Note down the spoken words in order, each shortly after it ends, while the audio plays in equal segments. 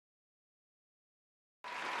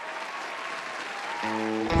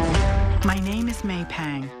My name is May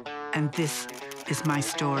Pang, and this is my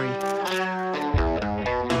story.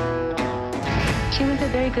 She was a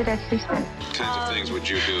very good assistant. What kinds of things would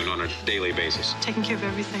you do on a daily basis? Taking care of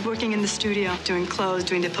everything. Working in the studio, doing clothes,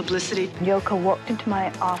 doing the publicity. Yoko walked into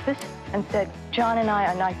my office and said, John and I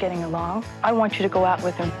are not getting along. I want you to go out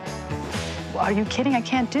with him. Well, are you kidding? I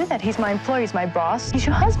can't do that. He's my employee, he's my boss. He's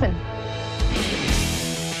your husband.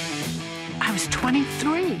 I was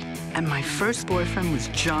 23, and my first boyfriend was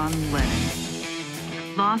John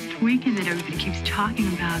Lennon. Lost weekend that everybody keeps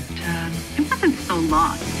talking about, it wasn't so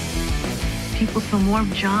lost. People saw more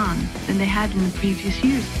of John than they had in the previous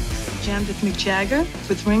years. Jammed with Mick Jagger,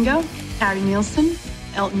 with Ringo, Harry Nilsson,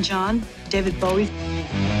 Elton John, David Bowie.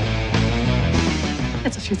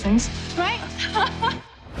 That's a few things. Right?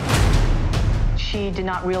 She did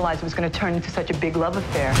not realize it was going to turn into such a big love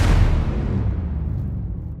affair.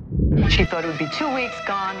 She thought it would be 2 weeks,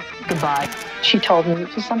 gone, goodbye. She told me,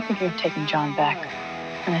 there's something you're taking John back.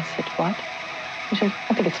 And I said, what? She said,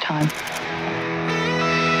 I think it's time.